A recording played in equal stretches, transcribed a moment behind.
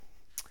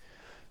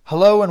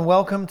Hello and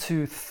welcome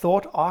to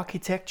Thought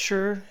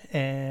Architecture,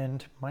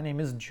 and my name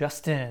is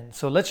Justin.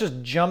 So let's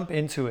just jump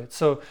into it.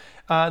 So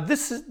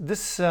this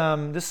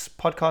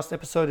podcast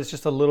episode is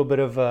just a little bit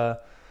of uh,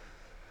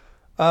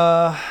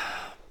 mm,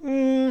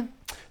 a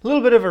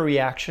little bit of a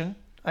reaction,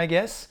 I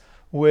guess,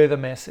 with a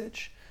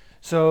message.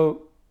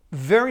 So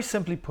very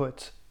simply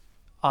put,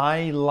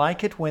 I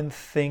like it when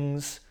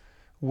things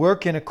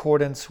work in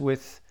accordance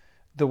with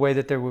the way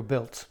that they were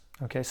built.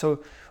 Okay,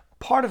 so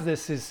part of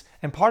this is,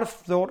 and part of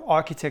thought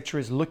architecture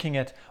is looking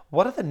at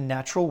what are the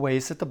natural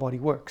ways that the body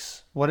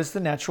works? What is the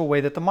natural way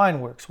that the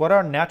mind works? What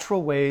are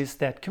natural ways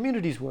that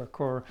communities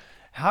work? Or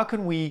how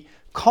can we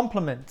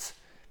complement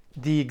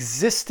the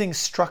existing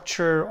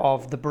structure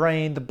of the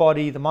brain, the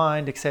body, the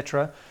mind,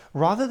 etc.,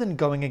 rather than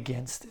going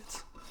against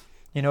it?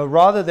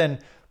 Rather than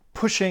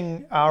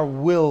pushing our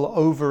will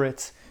over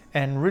it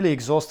and really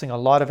exhausting a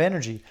lot of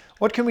energy,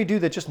 what can we do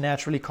that just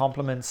naturally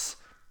complements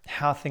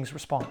how things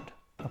respond?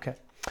 Okay.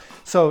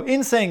 So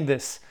in saying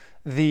this,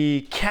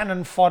 the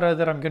cannon fodder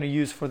that I'm going to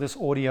use for this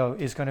audio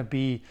is going to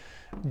be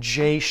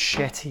Jay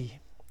Shetty.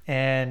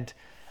 And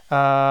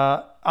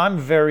I'm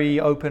very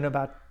open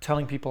about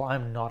telling people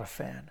I'm not a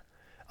fan.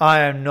 I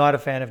am not a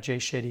fan of Jay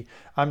Shetty.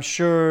 I'm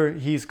sure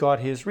he's got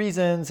his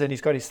reasons and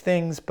he's got his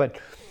things, but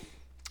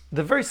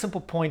the very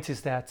simple point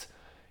is that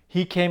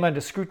he came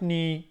under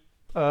scrutiny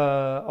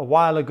a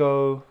while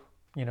ago,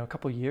 a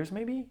couple of years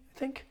maybe, I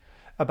think,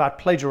 about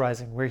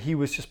plagiarizing, where he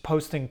was just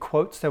posting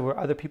quotes that were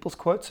other people's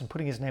quotes and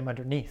putting his name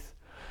underneath.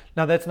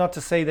 Now, that's not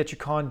to say that you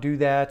can't do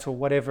that or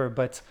whatever,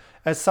 but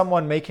as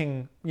someone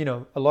making,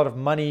 a lot of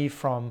money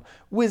from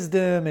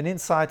wisdom and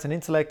insights and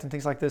intellect and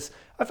things like this,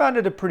 I found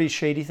it a pretty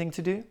shady thing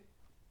to do.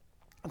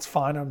 It's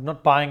fine. I'm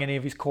not buying any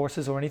of his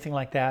courses or anything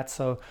like that.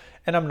 So,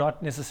 and I'm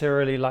not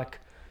necessarily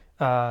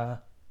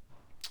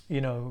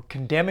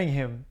condemning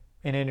him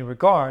in any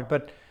regard,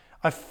 but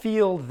I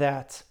feel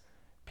that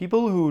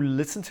people who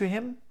listen to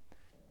him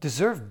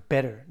deserve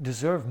better,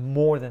 deserve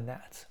more than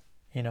that,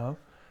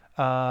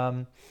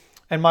 And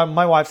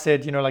my wife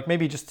said,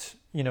 maybe just,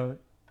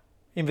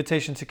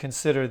 invitation to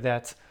consider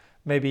that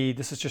maybe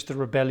this is just a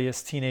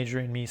rebellious teenager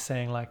in me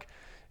saying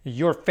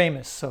you're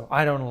famous, so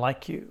I don't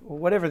like you, or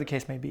whatever the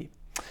case may be.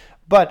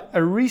 But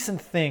a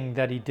recent thing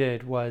that he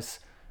did was,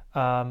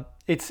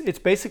 it's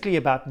basically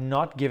about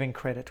not giving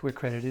credit where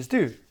credit is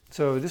due.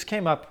 So this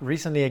came up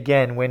recently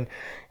again when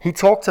he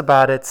talked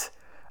about it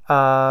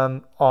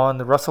on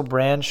the Russell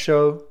Brand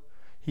show.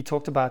 He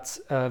talked about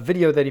a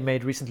video that he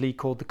made recently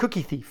called The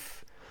Cookie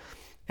Thief.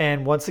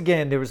 And once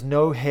again, there was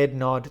no head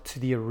nod to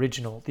the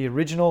original. The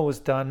original was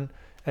done,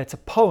 it's a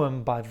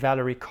poem by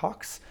Valerie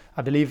Cox.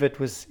 I believe it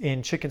was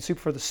in Chicken Soup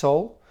for the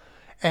Soul.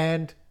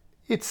 And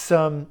it's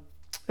a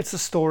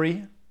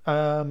story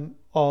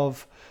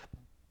of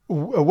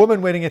a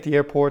woman waiting at the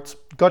airport,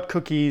 got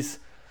cookies,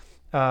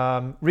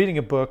 reading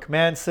a book,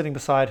 man sitting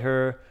beside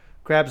her,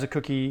 grabs a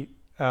cookie,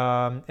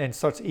 and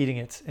starts eating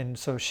it. And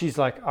so she's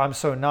like, I'm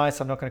so nice,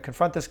 I'm not going to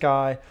confront this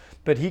guy.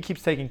 But he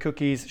keeps taking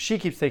cookies, she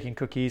keeps taking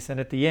cookies. And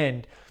at the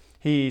end,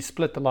 he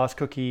split the last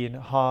cookie in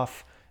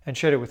half and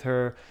shared it with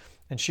her.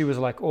 And she was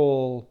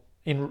all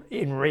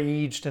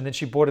enraged. And then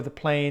she boarded the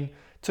plane,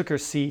 took her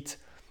seat,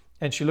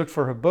 and she looked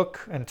for her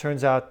book. And it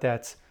turns out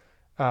that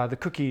the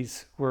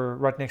cookies were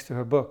right next to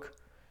her book.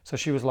 So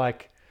she was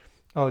like,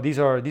 oh, these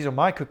are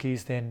my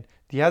cookies. Then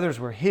the others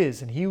were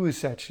his, and he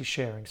was actually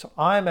sharing. So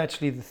I'm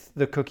actually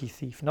the cookie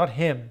thief, not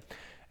him.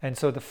 And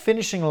so the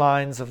finishing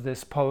lines of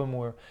this poem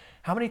were,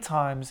 how many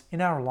times in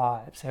our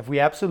lives have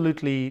we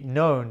absolutely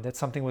known that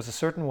something was a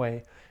certain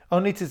way,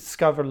 only to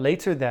discover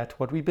later that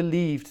what we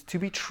believed to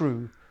be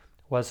true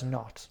was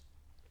not?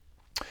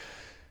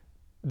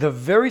 The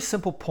very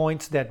simple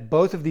point that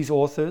both of these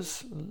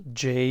authors,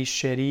 Jay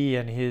Shetty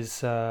and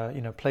his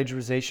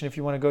plagiarization, if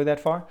you want to go that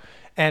far,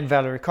 and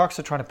Valerie Cox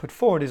are trying to put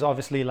forward is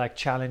obviously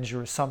challenge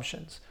your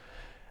assumptions.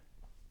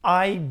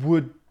 I'm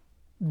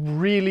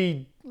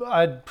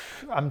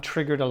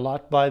triggered a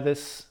lot by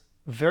this,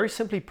 very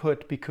simply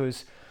put,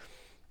 because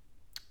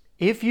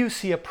if you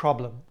see a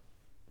problem,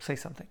 say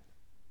something.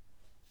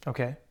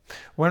 Okay?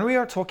 When we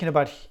are talking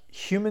about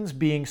humans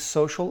being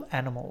social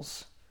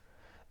animals,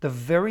 the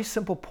very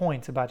simple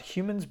point about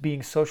humans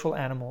being social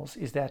animals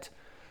is that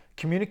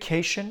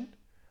communication,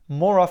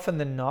 more often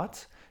than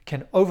not,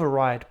 can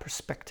override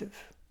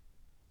perspective.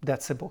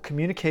 That's simple.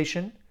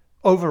 Communication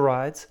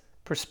overrides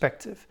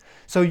perspective.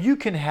 So you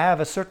can have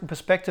a certain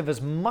perspective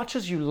as much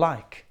as you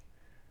like.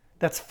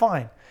 That's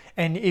fine.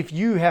 And if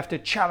you have to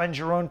challenge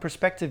your own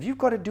perspective, you've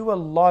got to do a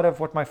lot of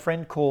what my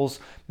friend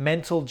calls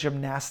mental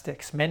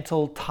gymnastics,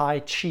 mental tai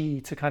chi,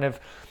 to kind of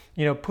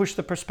push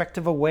the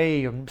perspective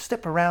away or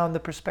step around the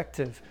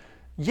perspective.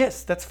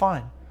 Yes, that's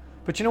fine.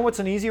 But what's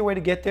an easier way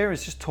to get there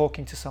is just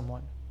talking to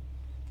someone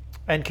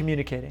and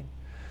communicating.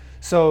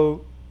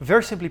 So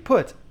very simply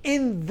put,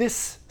 in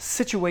this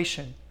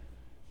situation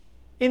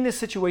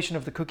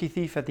of the cookie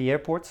thief at the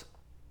airport,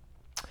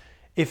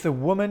 if the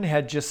woman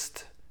had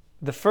just,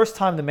 the first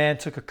time the man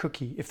took a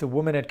cookie, if the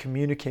woman had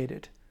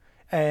communicated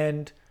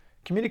and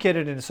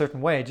communicated in a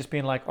certain way, just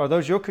being like, are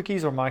those your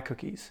cookies or my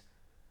cookies?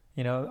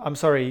 I'm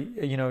sorry,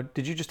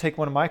 did you just take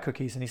one of my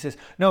cookies? And he says,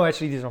 no,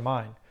 actually, these are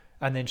mine.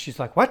 And then she's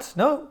like, what?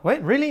 No,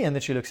 wait, really? And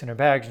then she looks in her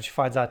bags and she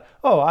finds out,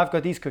 oh, I've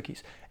got these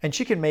cookies. And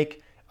she can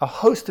make a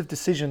host of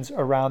decisions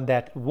around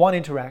that one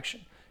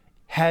interaction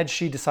had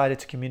she decided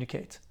to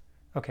communicate.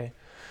 Okay.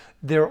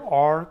 There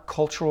are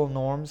cultural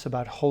norms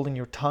about holding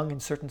your tongue in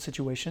certain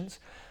situations,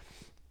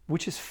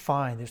 which is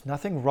fine. There's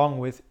nothing wrong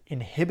with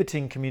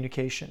inhibiting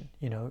communication.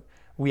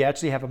 We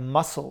actually have a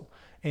muscle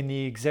in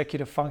the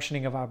executive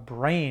functioning of our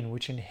brain,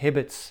 which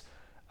inhibits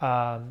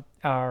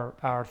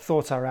our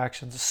thoughts, our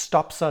actions,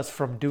 stops us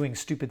from doing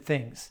stupid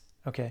things.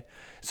 Okay,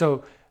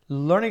 so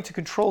learning to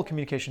control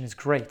communication is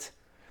great,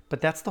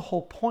 but that's the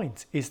whole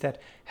point, is that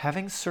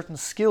having certain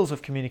skills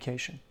of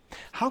communication.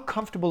 How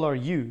comfortable are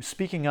you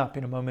speaking up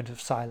in a moment of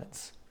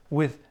silence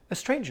with a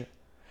stranger?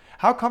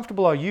 How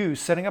comfortable are you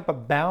setting up a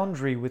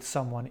boundary with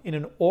someone in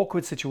an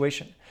awkward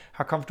situation?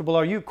 How comfortable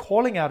are you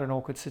calling out an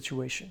awkward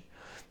situation?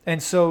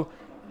 And so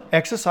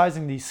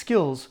exercising these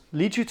skills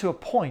leads you to a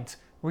point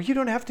where you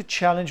don't have to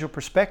challenge your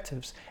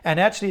perspectives. And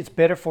actually, it's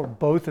better for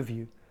both of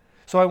you.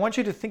 So I want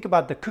you to think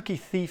about the cookie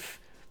thief,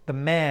 the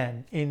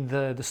man in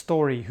the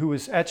story who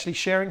was actually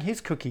sharing his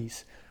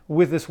cookies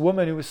with this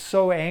woman who was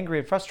so angry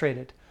and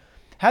frustrated.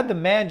 Had the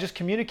man just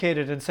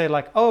communicated and say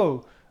like,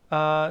 oh,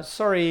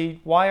 sorry,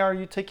 why are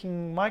you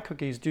taking my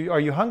cookies? Are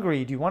you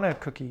hungry? Do you want a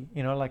cookie?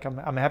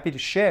 I'm happy to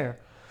share.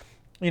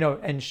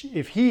 And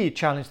if he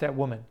challenged that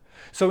woman.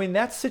 So in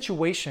that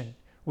situation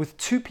with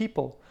two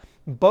people,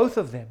 both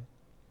of them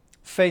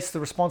face the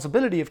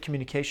responsibility of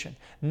communication.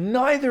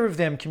 Neither of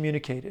them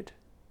communicated,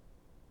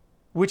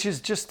 which is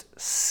just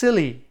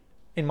silly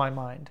in my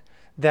mind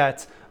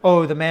that,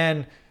 oh, the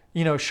man,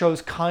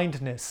 shows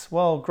kindness.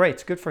 Well,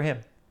 great, good for him.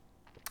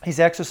 He's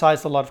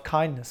exercised a lot of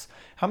kindness.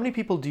 How many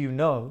people do you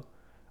know,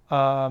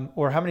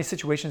 or how many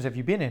situations have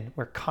you been in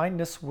where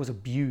kindness was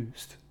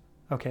abused?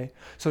 Okay,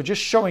 so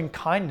just showing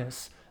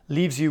kindness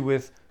leaves you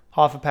with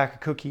half a pack of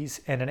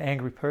cookies and an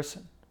angry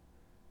person.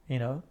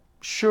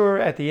 Sure,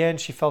 at the end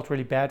she felt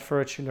really bad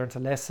for it. She learned a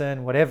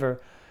lesson,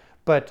 whatever.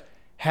 But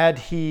had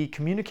he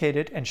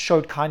communicated and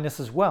showed kindness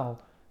as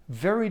well,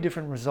 very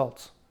different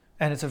results.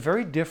 And it's a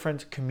very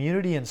different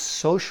community and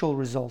social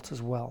result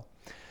as well.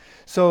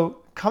 So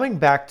coming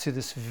back to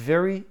this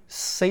very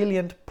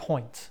salient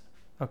point,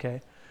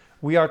 okay,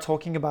 we are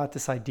talking about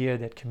this idea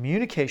that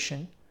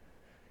communication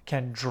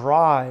can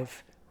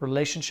drive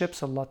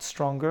relationships a lot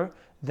stronger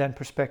than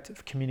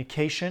perspective.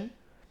 Communication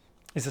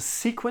is a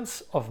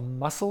sequence of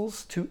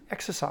muscles to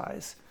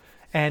exercise,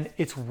 and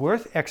it's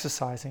worth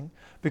exercising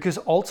because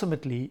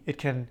ultimately it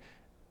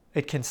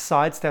can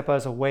sidestep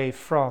us away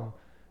from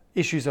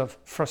issues of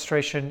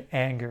frustration,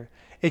 anger.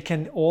 It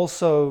can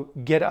also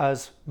get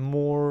us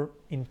more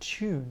in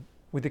tune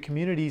with the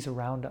communities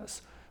around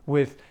us,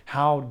 with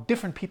how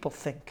different people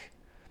think,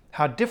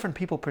 how different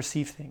people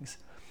perceive things,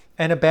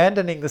 and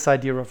abandoning this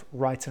idea of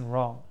right and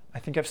wrong. I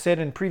think I've said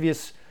in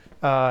previous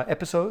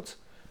episodes,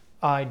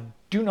 I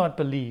do not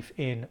believe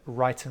in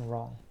right and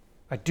wrong.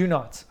 I do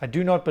not. I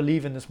do not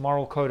believe in this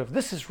moral code of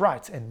this is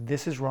right and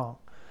this is wrong.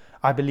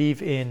 I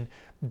believe in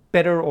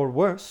better or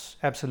worse,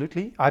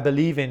 absolutely. I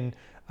believe in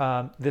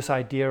this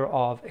idea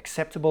of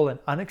acceptable and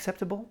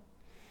unacceptable,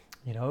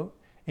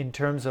 in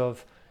terms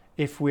of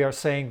if we are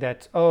saying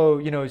that, so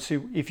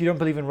if you don't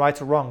believe in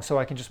right or wrong, so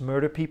I can just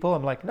murder people,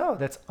 I'm like, no,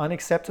 that's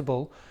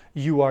unacceptable.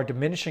 You are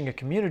diminishing a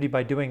community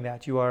by doing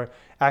that. You are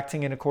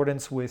acting in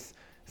accordance with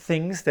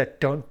things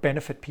that don't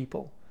benefit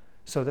people.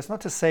 So that's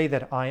not to say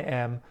that I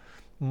am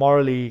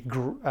morally,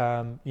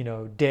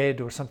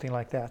 dead or something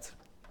like that.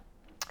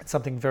 It's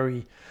something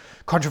very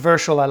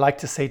controversial I like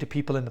to say to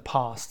people in the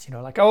past,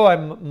 like, oh,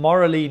 I'm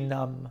morally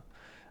numb,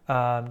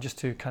 just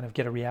to kind of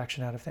get a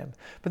reaction out of them.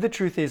 But the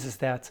truth is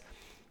that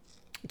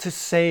to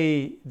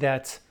say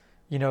that,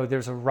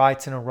 there's a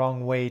right and a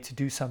wrong way to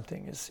do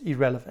something is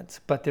irrelevant.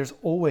 But there's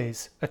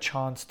always a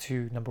chance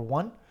to, number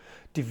one,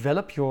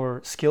 develop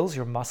your skills,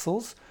 your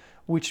muscles,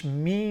 which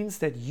means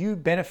that you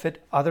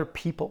benefit other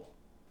people.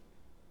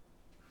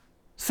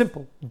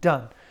 Simple,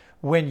 done.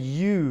 When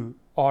you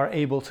are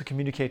able to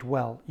communicate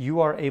well, you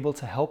are able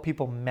to help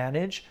people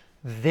manage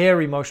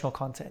their emotional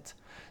content.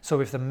 So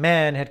if the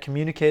man had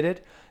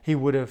communicated, he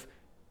would have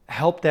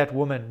helped that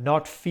woman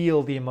not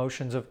feel the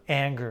emotions of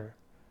anger,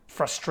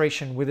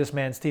 frustration with this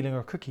man stealing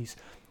her cookies.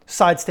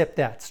 Sidestep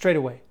that straight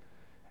away.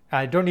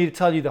 I don't need to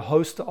tell you the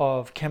host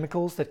of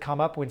chemicals that come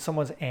up when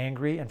someone's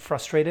angry and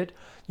frustrated.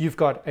 You've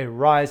got a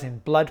rise in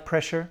blood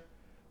pressure,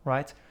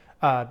 right?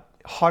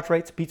 Heart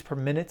rates, beats per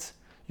minute.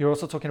 You're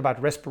also talking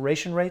about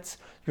respiration rates.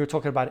 You're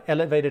talking about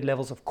elevated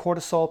levels of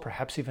cortisol,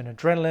 perhaps even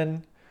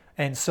adrenaline.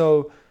 And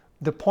so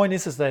the point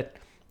is that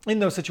in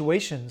those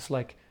situations,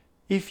 like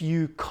if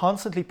you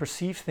constantly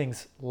perceive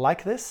things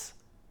like this,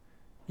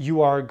 you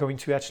are going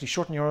to actually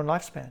shorten your own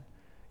lifespan.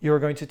 You're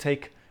going to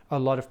take a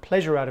lot of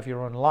pleasure out of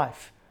your own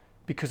life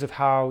because of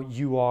how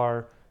you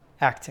are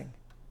acting,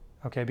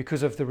 okay,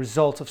 because of the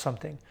result of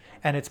something.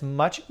 And it's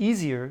much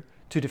easier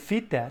to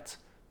defeat that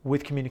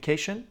with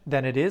communication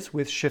than it is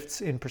with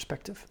shifts in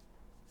perspective.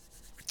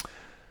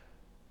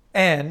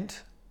 And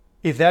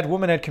if that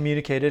woman had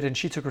communicated and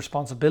she took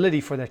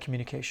responsibility for that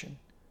communication,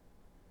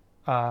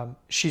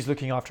 she's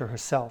looking after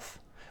herself.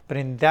 But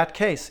in that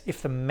case,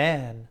 if the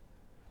man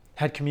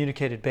had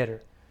communicated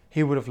better,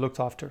 he would have looked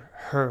after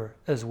her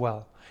as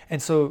well.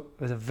 And so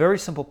the very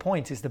simple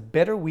point is, the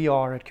better we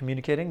are at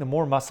communicating, the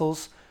more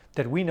muscles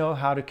that we know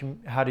how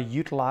to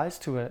utilize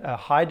to a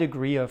high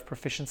degree of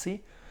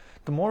proficiency,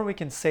 the more we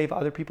can save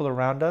other people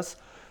around us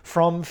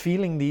from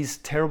feeling these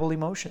terrible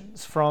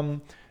emotions,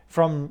 from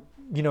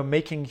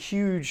making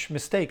huge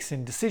mistakes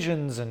in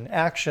decisions and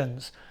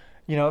actions.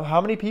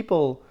 How many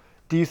people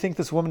do you think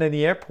this woman in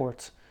the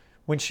airport,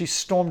 when she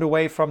stormed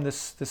away from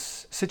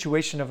this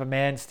situation of a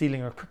man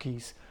stealing her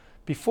cookies,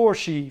 before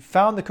she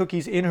found the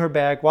cookies in her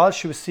bag while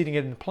she was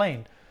seated in the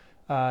plane,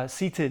 how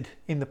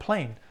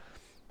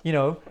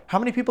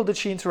many people did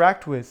she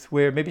interact with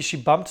where maybe she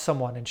bumped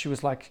someone and she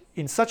was like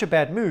in such a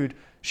bad mood,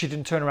 she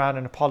didn't turn around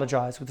and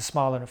apologize with a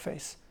smile on her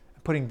face,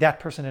 putting that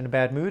person in a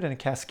bad mood, and a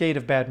cascade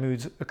of bad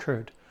moods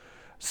occurred.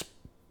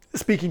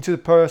 Speaking to the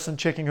person,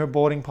 checking her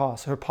boarding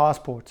pass, her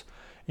passport,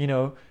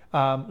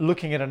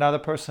 looking at another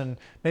person,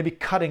 maybe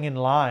cutting in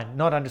line,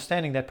 not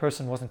understanding that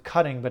person wasn't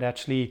cutting, but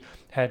actually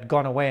had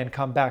gone away and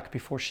come back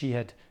before she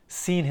had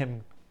seen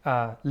him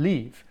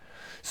leave.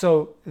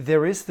 So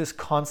there is this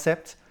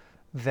concept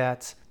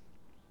that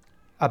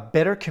a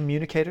better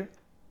communicator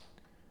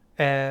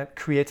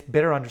creates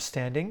better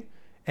understanding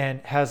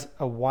and has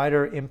a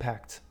wider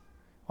impact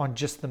on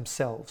just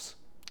themselves.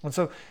 And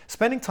so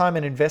spending time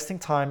and investing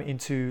time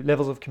into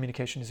levels of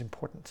communication is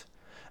important.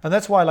 And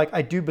that's why,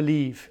 I do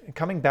believe,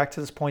 coming back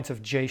to this point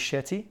of Jay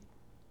Shetty,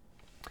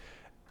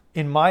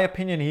 in my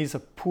opinion, he's a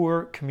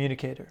poor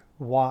communicator.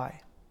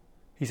 Why?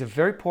 He's a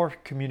very poor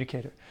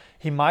communicator.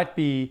 He might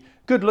be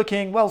good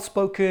looking, well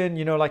spoken,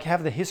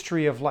 have the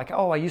history of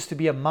I used to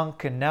be a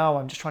monk and now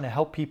I'm just trying to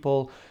help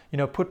people,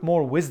 put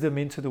more wisdom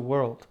into the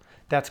world.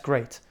 That's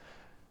great.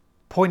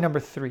 Point number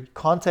 3,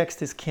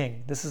 context is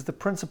king. This is the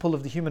principle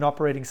of the human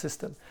operating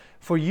system.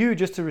 For you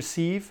just to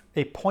receive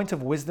a point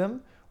of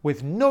wisdom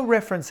with no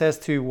reference as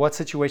to what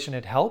situation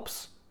it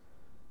helps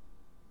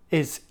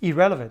is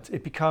irrelevant.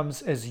 It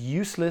becomes as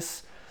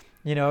useless,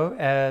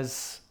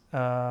 as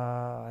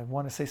I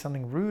want to say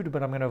something rude,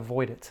 but I'm going to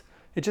avoid it.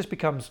 It just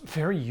becomes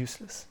very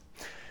useless.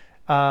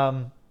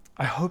 I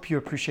hope you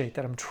appreciate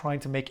that I'm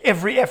trying to make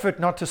every effort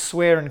not to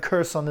swear and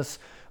curse on this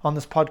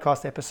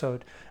podcast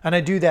episode. And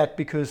I do that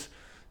because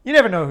you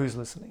never know who's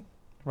listening,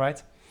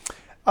 right?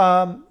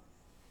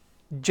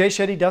 Jay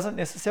Shetty doesn't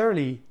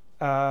necessarily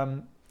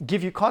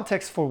give you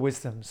context for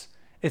wisdoms.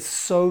 It's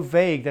so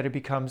vague that it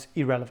becomes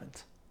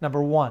irrelevant.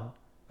 Number 1,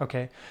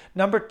 okay?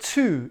 Number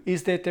 2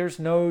 is that there's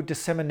no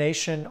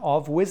dissemination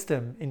of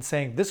wisdom in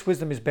saying this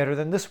wisdom is better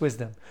than this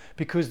wisdom,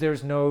 because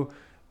there's no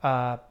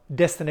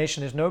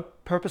destination, there's no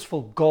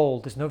purposeful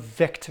goal, there's no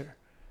vector.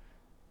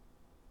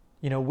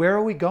 Where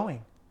are we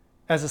going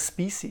as a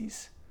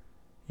species?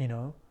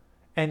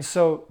 And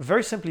so,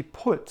 very simply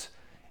put,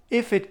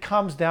 if it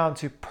comes down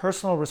to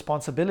personal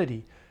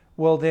responsibility,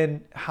 well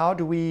then how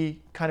do we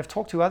kind of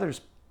talk to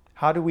others?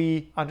 How do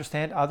we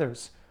understand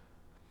others?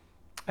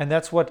 And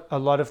that's what a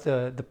lot of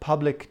the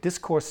public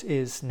discourse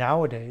is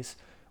nowadays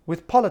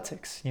with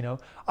politics.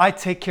 I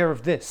take care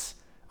of this,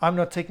 I'm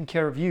not taking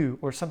care of you,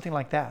 or something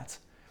like that,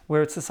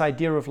 where it's this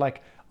idea of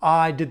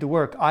I did the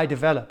work, I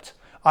developed,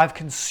 I've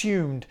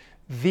consumed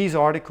these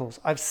articles,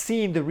 I've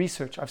seen the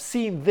research, I've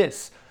seen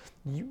this.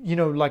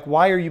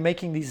 Why are you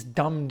making these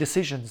dumb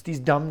decisions, these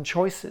dumb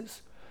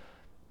choices?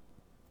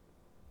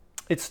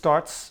 It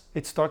starts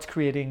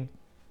creating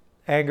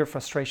anger,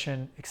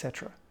 frustration,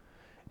 etc.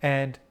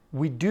 And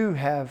we do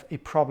have a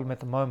problem at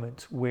the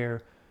moment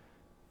where,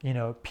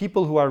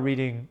 people who are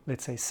reading,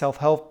 let's say,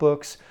 self-help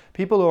books,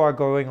 people who are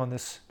going on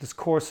this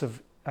course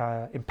of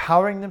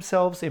empowering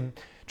themselves, in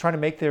trying to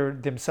make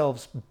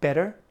themselves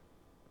better,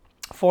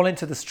 fall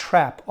into this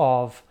trap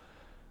of,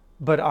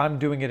 but I'm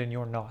doing it and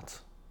you're not.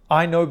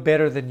 I know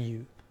better than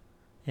you.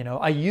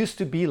 I used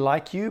to be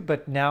like you,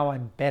 but now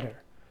I'm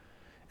better.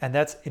 And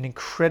that's an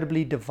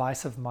incredibly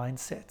divisive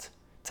mindset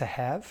to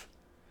have,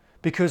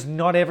 because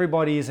not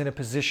everybody is in a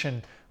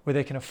position where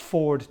they can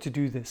afford to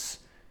do this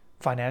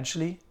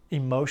financially,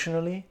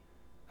 emotionally,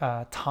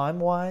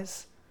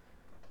 time-wise.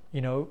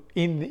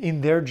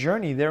 In their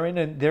journey, they're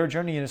in their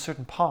journey in a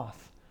certain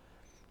path.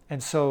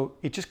 And so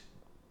it just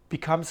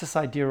becomes this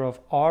idea of,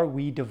 are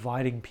we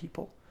dividing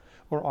people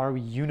or are we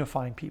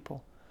unifying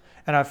people?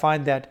 And I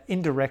find that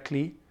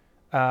indirectly,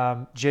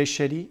 Jay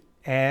Shetty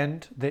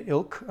and the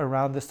ilk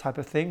around this type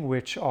of thing,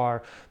 which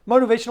are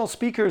motivational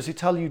speakers who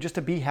tell you just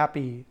to be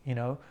happy,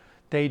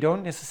 they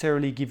don't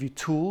necessarily give you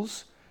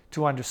tools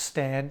to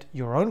understand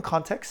your own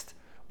context,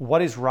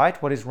 what is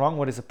right, what is wrong,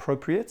 what is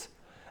appropriate.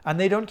 And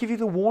they don't give you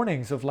the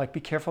warnings of be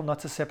careful not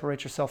to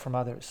separate yourself from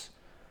others.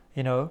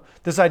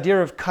 This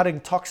idea of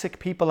cutting toxic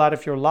people out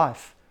of your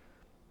life.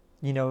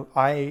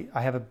 I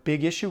have a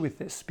big issue with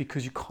this,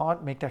 because you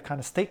can't make that kind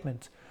of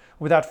statement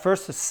without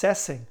first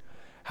assessing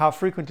how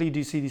frequently do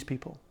you see these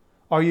people.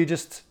 Are you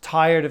just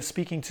tired of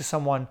speaking to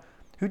someone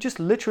who just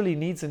literally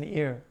needs an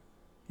ear?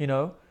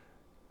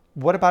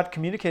 what about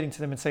communicating to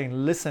them and saying,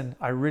 listen,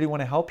 I really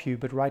want to help you,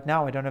 but right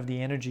now I don't have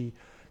the energy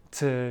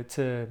to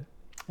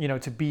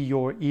be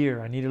your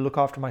ear. I need to look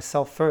after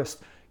myself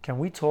first. Can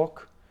we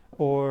talk?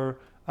 Or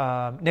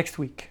next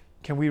week,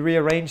 can we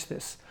rearrange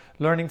this?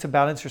 Learning to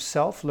balance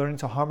yourself, learning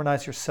to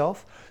harmonize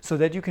yourself so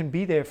that you can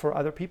be there for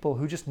other people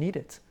who just need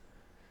it.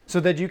 So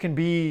that you can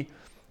be,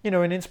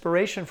 an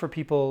inspiration for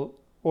people,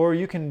 or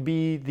you can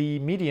be the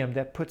medium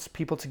that puts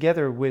people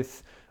together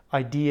with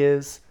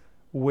ideas,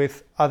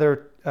 with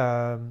other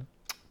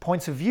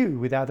points of view,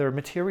 with other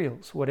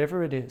materials,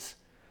 whatever it is.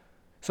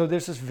 So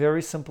there's this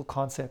very simple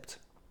concept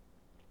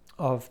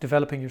of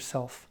developing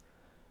yourself.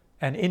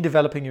 And in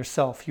developing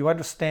yourself, you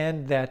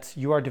understand that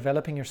you are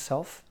developing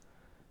yourself.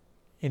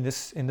 In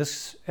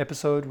this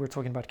episode, we're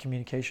talking about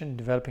communication,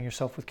 developing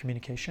yourself with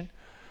communication,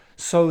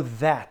 so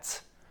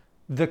that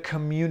the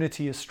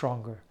community is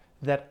stronger,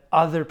 that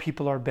other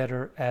people are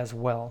better as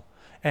well.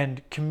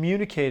 And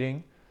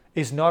communicating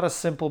is not a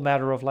simple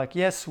matter of like,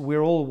 yes,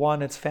 we're all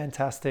one, it's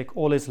fantastic,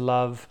 all is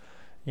love,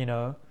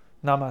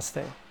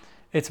 namaste.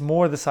 It's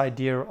more this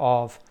idea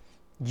of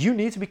you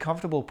need to be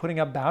comfortable putting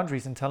up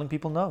boundaries and telling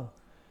people no.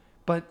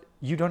 But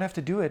you don't have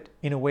to do it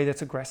in a way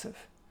that's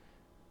aggressive.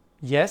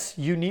 Yes,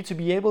 you need to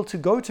be able to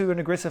go to an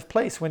aggressive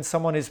place when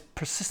someone is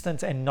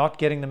persistent and not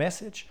getting the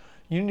message.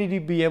 You need to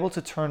be able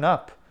to turn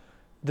up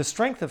the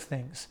strength of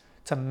things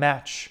to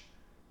match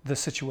the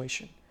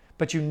situation.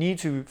 But you need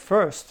to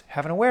first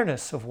have an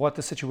awareness of what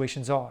the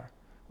situations are.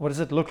 What does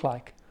it look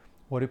like?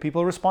 What do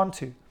people respond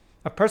to?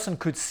 A person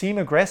could seem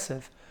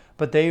aggressive,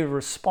 but they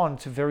respond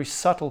to very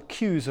subtle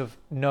cues of,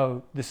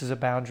 no, this is a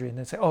boundary. And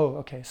they say, oh,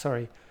 okay,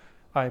 sorry,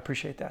 I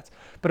appreciate that.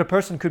 But a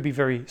person could be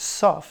very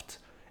soft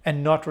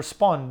and not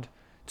respond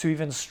to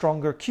even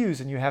stronger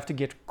cues. And you have to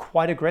get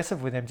quite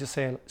aggressive with them to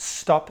say,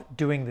 stop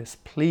doing this,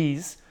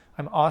 please.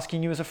 I'm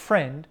asking you as a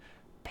friend,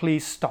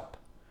 please stop.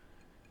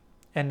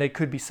 And they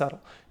could be subtle.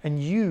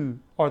 And you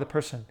are the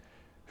person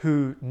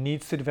who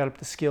needs to develop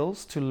the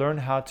skills to learn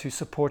how to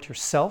support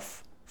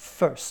yourself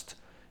first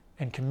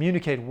and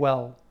communicate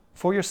well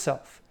for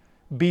yourself.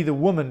 Be the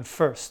woman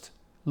first.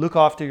 Look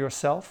after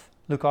yourself,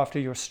 look after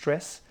your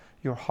stress,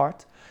 your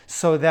heart,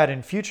 so that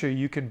in future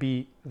you can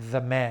be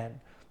the man,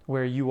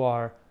 where you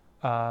are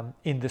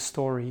in the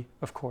story,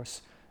 of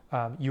course.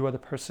 You are the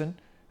person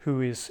who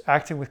is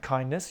acting with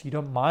kindness. You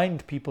don't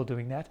mind people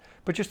doing that,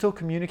 but you're still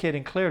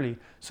communicating clearly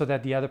so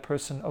that the other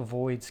person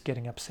avoids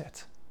getting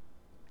upset.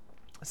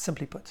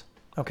 Simply put.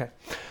 Okay.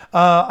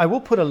 I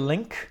will put a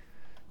link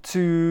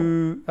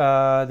to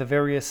the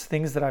various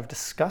things that I've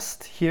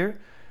discussed here.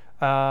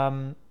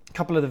 A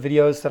couple of the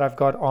videos that I've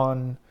got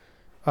on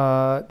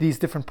these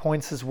different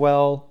points as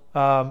well,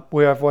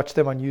 where I've watched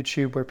them on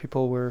YouTube, where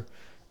people were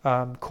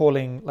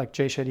calling like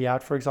Jay Shetty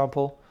out, for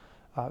example.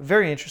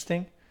 Very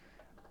interesting.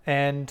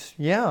 And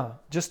yeah,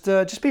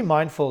 just be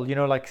mindful,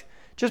 like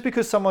just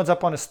because someone's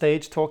up on a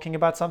stage talking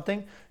about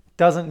something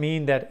doesn't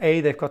mean that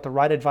A, they've got the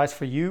right advice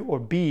for you, or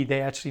B,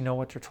 they actually know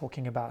what they're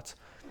talking about.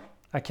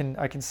 I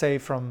can say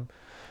from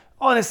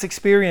honest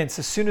experience,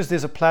 as soon as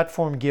there's a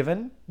platform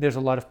given, there's a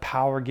lot of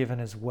power given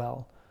as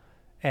well.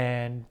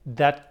 And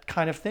that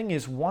kind of thing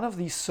is one of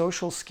these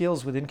social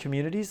skills within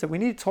communities that we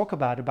need to talk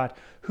about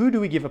who do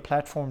we give a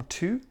platform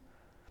to?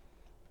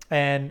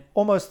 And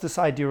almost this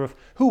idea of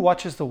who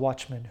watches the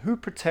watchman, who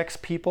protects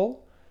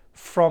people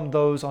from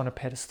those on a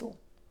pedestal.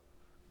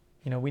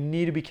 We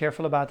need to be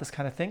careful about this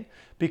kind of thing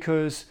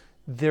because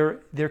there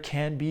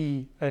can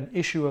be an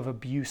issue of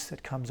abuse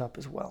that comes up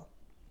as well.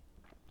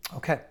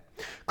 Okay,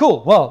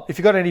 cool. Well, if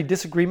you got any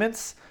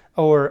disagreements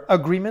or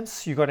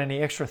agreements, you got any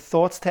extra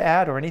thoughts to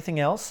add or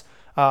anything else,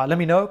 let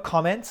me know,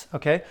 comment,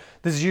 okay?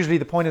 This is usually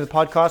the point of the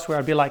podcast where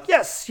I'd be like,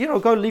 yes,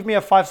 go leave me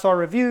a 5-star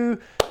review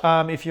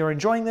if you're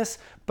enjoying this,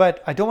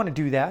 but I don't want to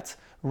do that.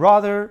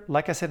 Rather,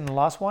 like I said in the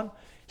last one,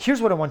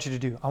 here's what I want you to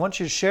do. I want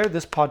you to share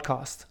this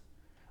podcast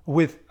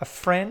with a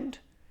friend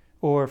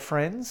or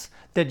friends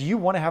that you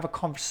want to have a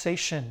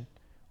conversation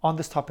on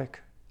this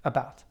topic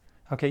about.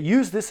 Okay,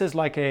 use this as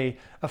like a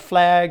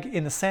flag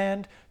in the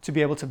sand to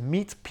be able to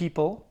meet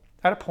people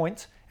at a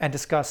point and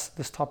discuss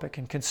this topic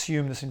and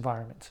consume this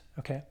environment,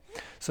 okay?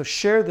 So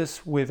share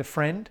this with a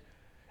friend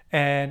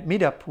and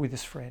meet up with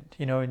this friend.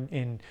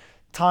 In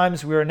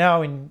times, we're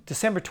now in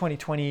December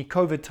 2020,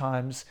 COVID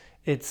times,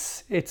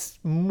 it's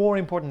more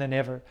important than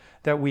ever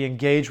that we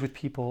engage with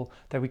people,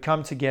 that we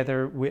come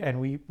together and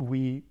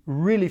we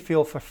really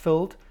feel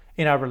fulfilled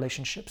in our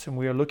relationships, and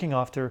we are looking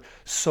after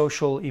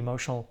social,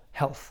 emotional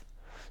health.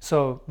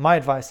 So my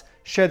advice,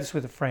 share this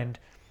with a friend.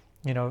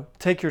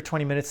 Take your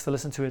 20 minutes to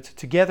listen to it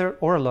together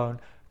or alone.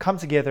 Come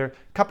together,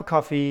 cup of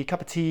coffee, cup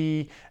of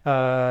tea,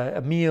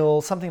 a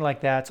meal, something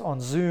like that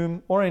on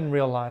Zoom or in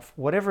real life,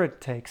 whatever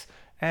it takes,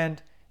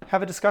 and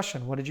have a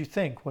discussion. What did you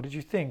think? What did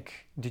you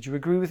think? Did you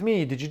agree with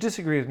me? Did you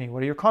disagree with me?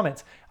 What are your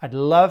comments? I'd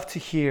love to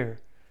hear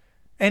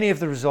any of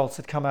the results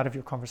that come out of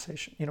your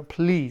conversation.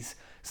 Please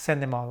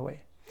send them our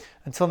way.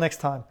 Until next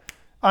time,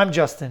 I'm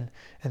Justin,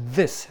 and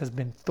this has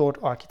been Thought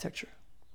Architecture.